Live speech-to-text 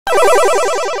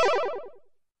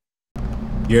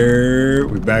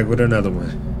We back with another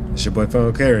one. It's your boy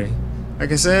FunWithTheFam.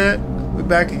 Like I said, we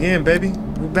back again, baby.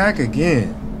 We back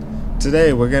again.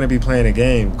 Today we're gonna be playing a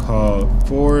game called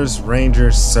Forrest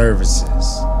Ranger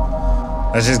Services.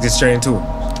 Let's just get straight into it.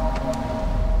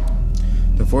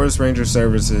 The Forrest Ranger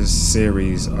Services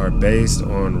series are based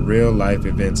on real-life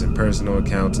events and personal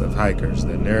accounts of hikers.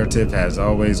 The narrative has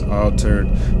always altered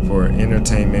for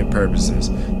entertainment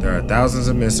purposes. There are thousands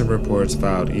of missing reports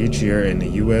filed each year in the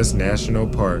U.S. national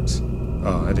parks.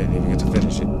 Oh, I didn't even get to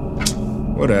finish it.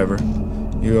 Whatever.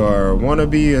 You are a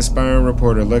wannabe aspiring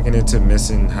reporter looking into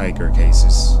missing hiker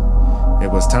cases. It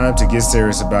was time to get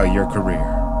serious about your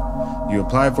career. You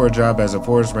applied for a job as a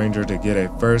forest ranger to get a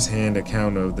first-hand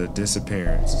account of the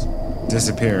disappearance.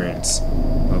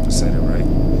 Oh, I said it right. I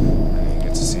didn't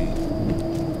get to see.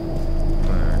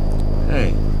 Alright.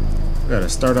 Hey, we gotta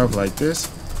start off like this.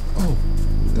 Oh,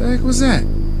 the heck was that?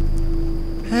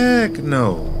 Heck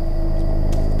no.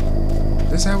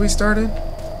 This how we started?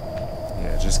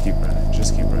 Yeah, just keep running.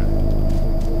 Just keep running.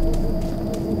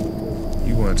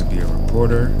 You wanted to be a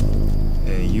reporter,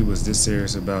 and you was this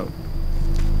serious about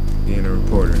being a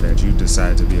reporter that you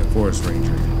decided to be a forest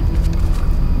ranger.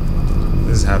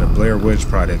 This is how the Blair Witch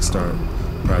Project started.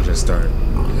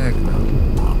 Heck no.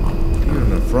 Even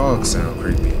the frogs sound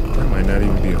creepy. That might not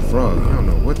even be a frog. I don't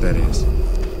know what that is.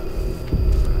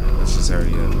 Let's just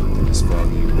hurry up. It's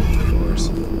foggy, of course.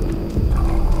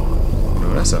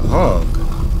 No, that's a hog.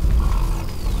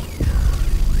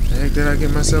 The heck did I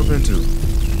get myself into?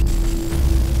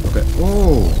 Okay.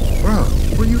 Oh, bro,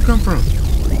 where you come from?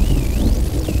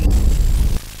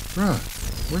 Bruh,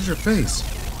 where's your face?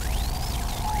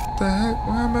 What the heck?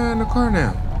 Why am I in the car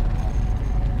now?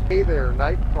 Hey there,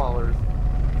 night crawlers.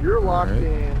 You're locked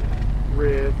in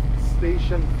with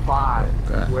Station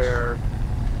 5, where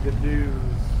the news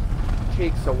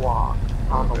takes a walk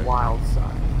on the wild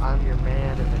side. I'm your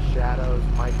man in the shadows,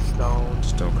 Mike Stone.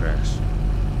 Just don't crash.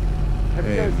 Have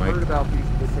you guys heard about these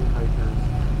missing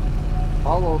hikers?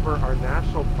 All over our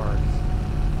national parks.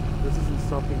 This isn't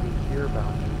something you hear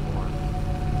about anymore.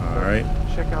 Alright.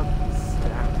 Check out these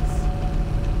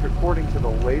stats. According to the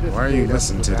latest why are you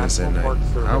listening to this at night?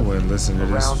 I wouldn't listen to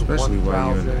this, especially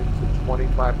while you're in to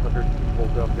 2,500 people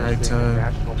go missing in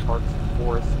national parks and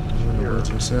forests each year.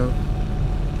 Yourself?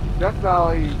 Death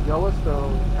Valley,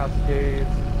 Yellowstone,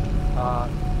 Cascades,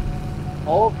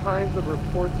 all kinds of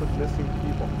reports of missing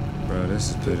people. Bro, this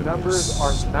is pitiful. The numbers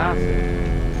are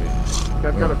massive.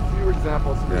 I've got a few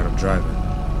examples here. Yeah, I'm driving.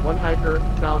 One hiker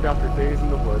found after days in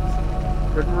the woods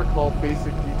couldn't recall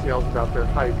basic details about their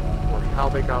hike or how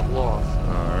they got lost.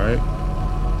 Alright.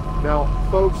 Now,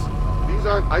 folks, these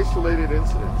aren't isolated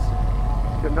incidents.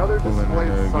 Another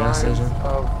displayed signs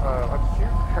of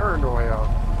acute paranoia,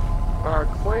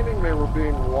 claiming they were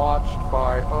being watched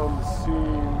by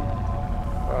unseen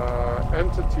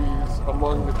entities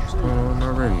among the trees. What's going on with my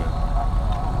radio?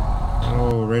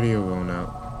 Oh, radio going out.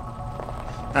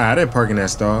 Ah, I didn't park in that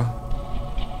stall.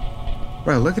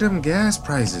 Bro, look at them gas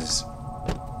prices.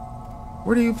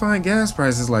 Where do you find gas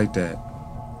prices like that?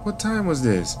 What time was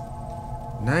this?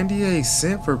 98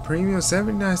 cents for premium,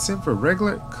 79 cents for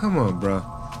regular? Come on, bro.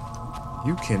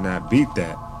 You cannot beat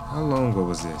that. How long ago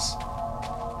was this?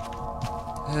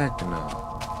 Heck no.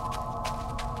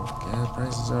 Gas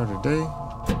prices are today?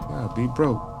 I'll be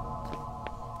broke.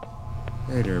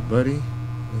 Hey there, buddy.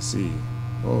 Let's see.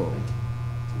 Oh,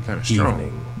 kind of strong.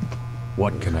 Evening.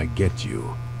 What can I get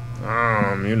you?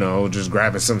 You know, just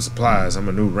grabbing some supplies. I'm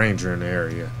a new ranger in the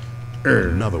area.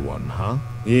 Another one, huh?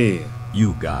 Yeah.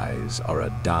 You guys are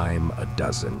a dime a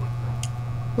dozen.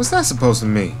 What's that supposed to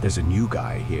mean? There's a new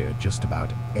guy here just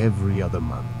about every other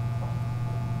month.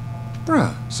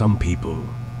 Bruh. Some people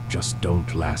just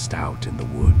don't last out in the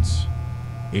woods.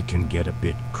 It can get a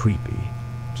bit creepy.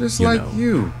 Just like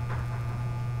you.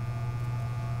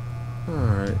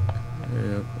 Alright.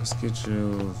 Yeah, let's get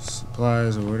your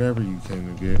supplies or whatever you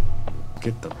came to get.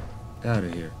 Get them out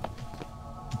of here.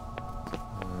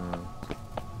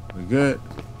 We good?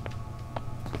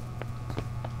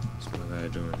 What's my guy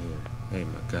doing here? Hey,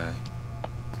 my guy.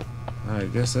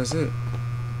 Alright, guess that's it.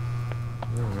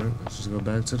 Alright, let's just go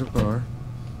back to the car.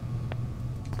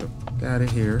 Get the fuck out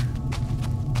of here.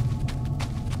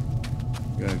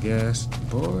 Got gas.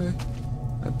 Boy,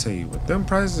 I tell you what, them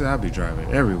prices, I'll be driving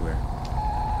everywhere.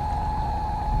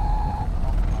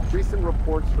 Recent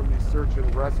reports from these search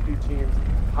and rescue teams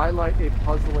highlight a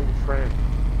puzzling trend.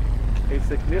 A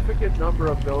significant number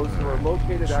of those who are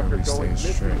located after going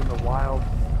missing in the wild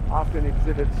often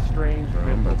exhibit strange mental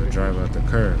I'm about to drive out the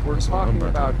curb. We're talking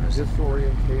about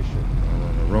disorientation, I'm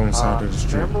on the wrong side of the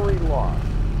street. memory loss,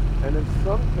 and in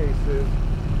some cases,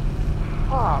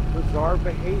 got bizarre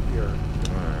behavior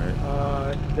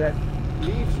that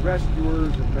leaves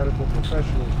rescuers and medical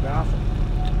professionals baffled.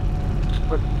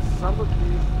 But some of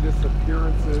these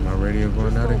disappearances Is my radio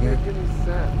going out don't again? make any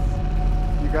sense.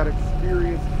 You got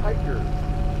experienced hikers,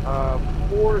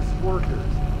 forest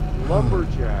workers,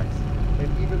 lumberjacks, and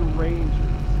even rangers.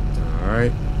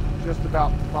 Alright. Just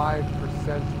about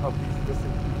 5% of these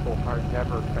missing people are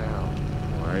never found.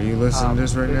 Why are you listening to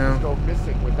this right now? They just go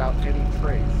missing without any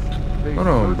trace. They Hold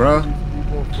on, search bro. for these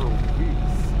people for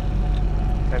weeks,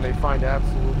 and they find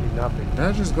absolutely nothing. Did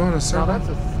I just go in a Now circle? that's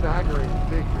a staggering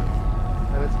figure,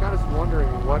 and it's got us wondering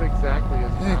what exactly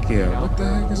is Heck happening yeah, out what the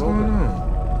there in heck is the going wilderness.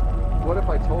 on? What if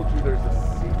I told you there's a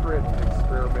secret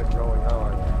experiment going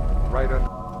on right under?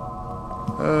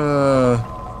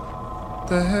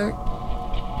 The heck?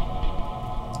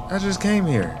 I just came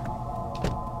here.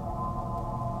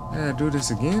 I gotta do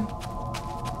this again?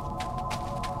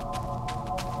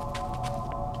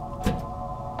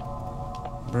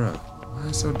 Bruh, why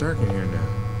is it so dark in here now?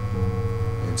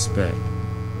 Inspect.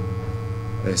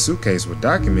 A suitcase with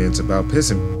documents about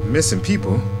missing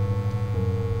people.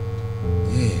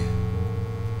 Yeah.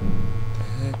 The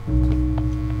heck?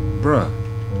 Bruh,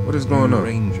 what is going on?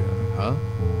 Ranger, huh?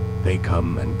 They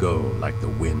come and go like the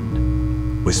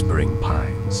wind. Whispering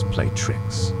pines play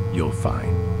tricks, you'll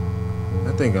find.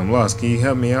 I think I'm lost. Can you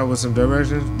help me out with some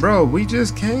directions? Bro, we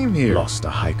just came here. Lost a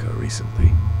hiker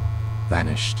recently.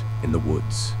 Vanished in the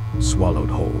woods, swallowed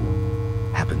whole.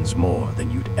 Happens more than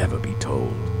you'd ever be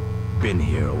told. Been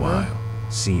here a while,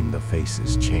 seen the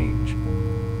faces change.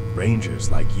 Rangers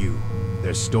like you,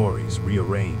 their stories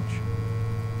rearrange.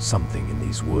 Something in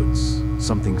these woods,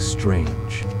 something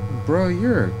strange. Bro,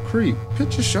 you're a creep.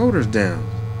 Put your shoulders down.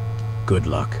 Good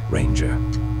luck, Ranger.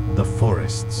 The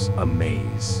forest's a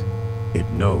maze. It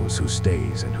knows who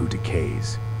stays and who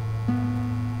decays.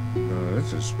 Oh,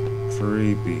 this is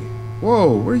creepy.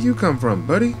 Whoa, where you come from,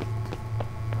 buddy?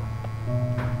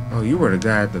 Oh, you were the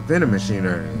guy at the vending machine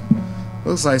earlier.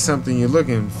 Looks like something you're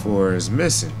looking for is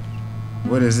missing.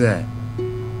 What is that?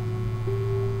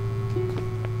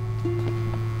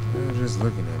 You're just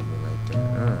looking at me like that.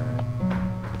 Alright.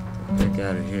 Get the heck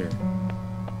out of here.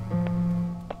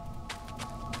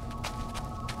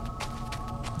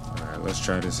 Alright, let's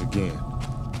try this again.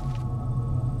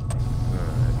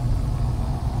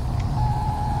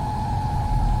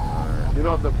 You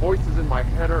know, the voices in my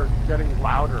head are getting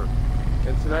louder,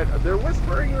 and tonight they're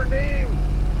whispering your name.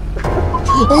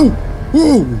 Oh!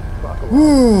 Whoa!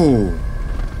 Whoa!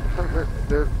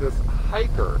 There's this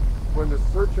hiker. When the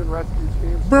search and rescue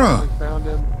team Bruh. found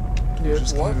him, It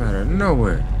just came out of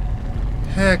nowhere.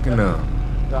 Heck no.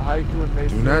 The hiker may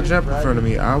Do not jump in front of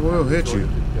me. I will hit you.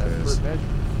 Because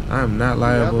I am not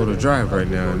liable to drive right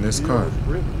now in this car.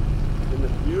 In the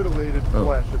mutilated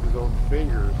flesh of his own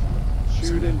fingers,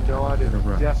 chewed and gnawed in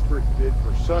a desperate bid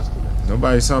for sustenance.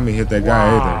 Nobody saw me hit that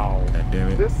guy either. God damn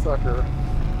it. This sucker,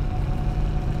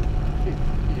 he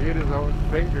ate his own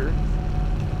fingers.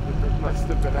 It must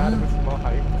have been out of his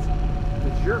mind.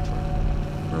 It's your turn.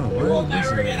 Bro, why are you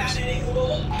listening to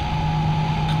this?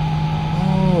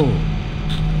 Oh.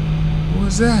 What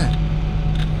was that?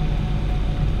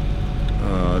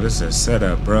 Oh, this is a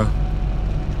setup, bro.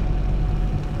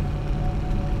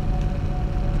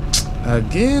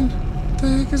 Again? What the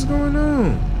heck is going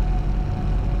on?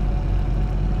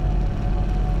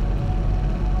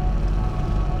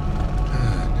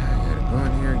 Now I gotta go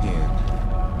in here again.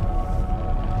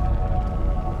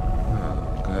 Oh,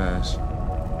 gosh.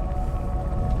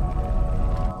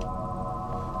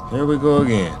 Here we go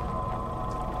again.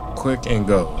 Quick and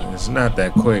go. It's not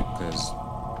that quick, because...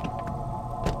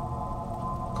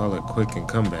 Call it quick and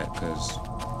come back, because...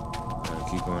 Gotta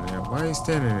keep going here. Why are you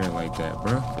standing there like that,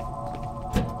 bro?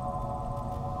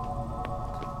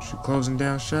 You closing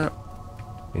down shop?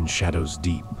 In shadows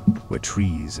deep, where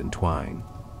trees entwine,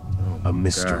 a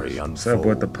mystery unfolds. What's up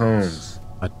with the poems?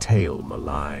 A tale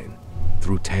malign,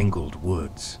 through tangled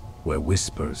woods, where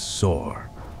whispers soar.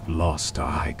 Lost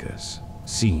are hikers,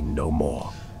 seen no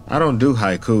more. I don't do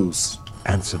haikus.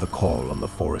 Answer the call on the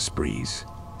forest breeze.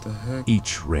 The heck?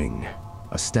 Each ring,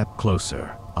 a step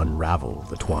closer, unravel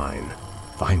the twine.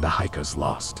 Find the hikers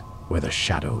lost, where the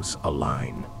shadows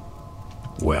align.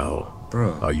 Well,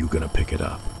 bro, are you gonna pick it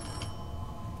up?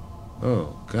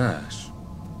 Oh, gosh.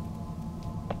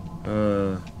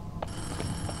 Oh,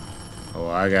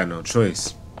 I got no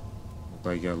choice. Look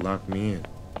like y'all locked me in.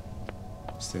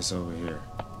 What's this over here?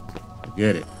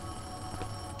 Forget it.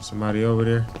 Somebody over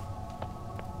there?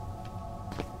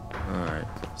 Alright,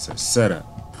 it's a setup.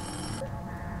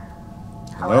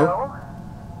 Hello?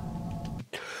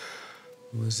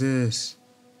 Who is this?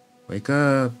 Wake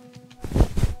up.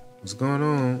 Who's What's going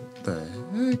on? What the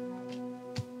heck?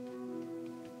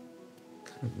 What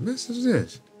kind of mess is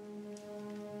this?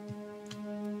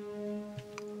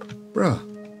 Bruh.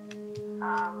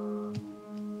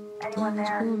 Anyone there?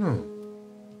 What's going on?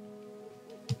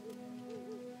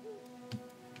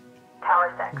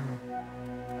 Tower 6.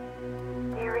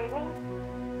 Do you read me?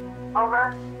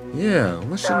 Over. Yeah,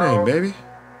 what's your name, baby?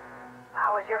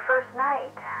 How was your first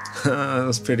night? That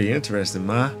was pretty interesting,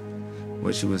 Ma.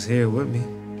 Wish you was here with me.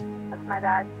 That's my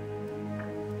bad.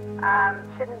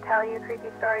 Shouldn't tell you creepy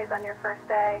stories on your first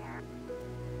day.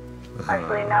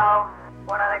 Actually, no.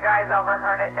 One of the guys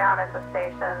overheard it down at the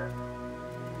station.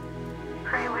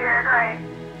 Pretty weird, right?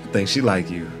 I think she like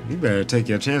you. You better take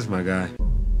your chance, my guy.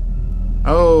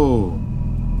 Oh.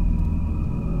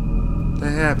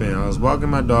 That happened. I was walking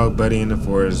my dog Buddy in the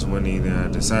forest one evening. I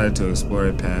decided to explore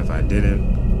a path I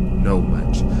didn't know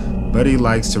much. Buddy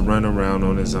likes to run around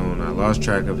on his own. I lost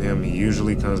track of him. He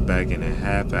usually comes back in a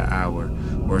half an hour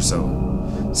or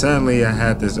so. Suddenly, I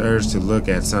had this urge to look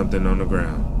at something on the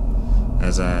ground.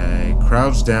 As I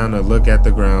crouched down to look at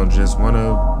the ground, just one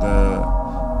of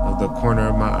the corner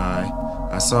of my eye,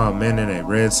 I saw a man in a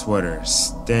red sweater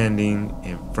standing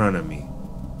in front of me.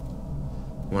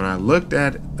 When I looked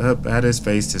up at his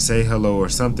face to say hello or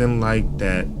something like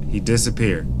that, he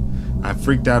disappeared. I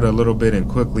freaked out a little bit and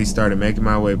quickly started making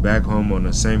my way back home on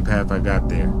the same path I got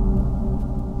there.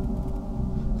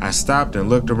 I stopped and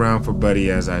looked around for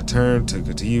Buddy. As I turned to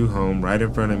continue home, right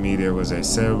in front of me there was a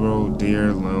several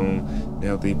deer lone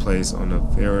healthy place on the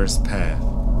Forrest path.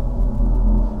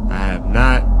 I have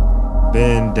not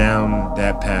been down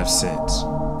that path since.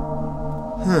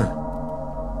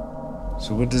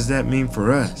 So what does that mean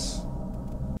for us?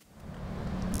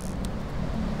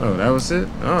 Oh, that was it?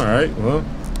 Alright, well.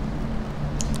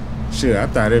 Shit, I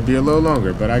thought it'd be a little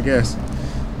longer, but I guess.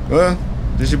 Well,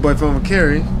 this is your boy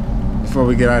FunWithTheFam. Before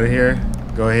we get out of here,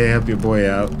 go ahead and help your boy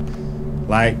out.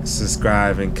 Like,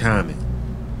 subscribe, and comment.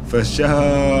 For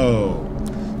sure.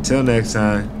 Till next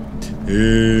time.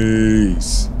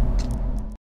 Peace.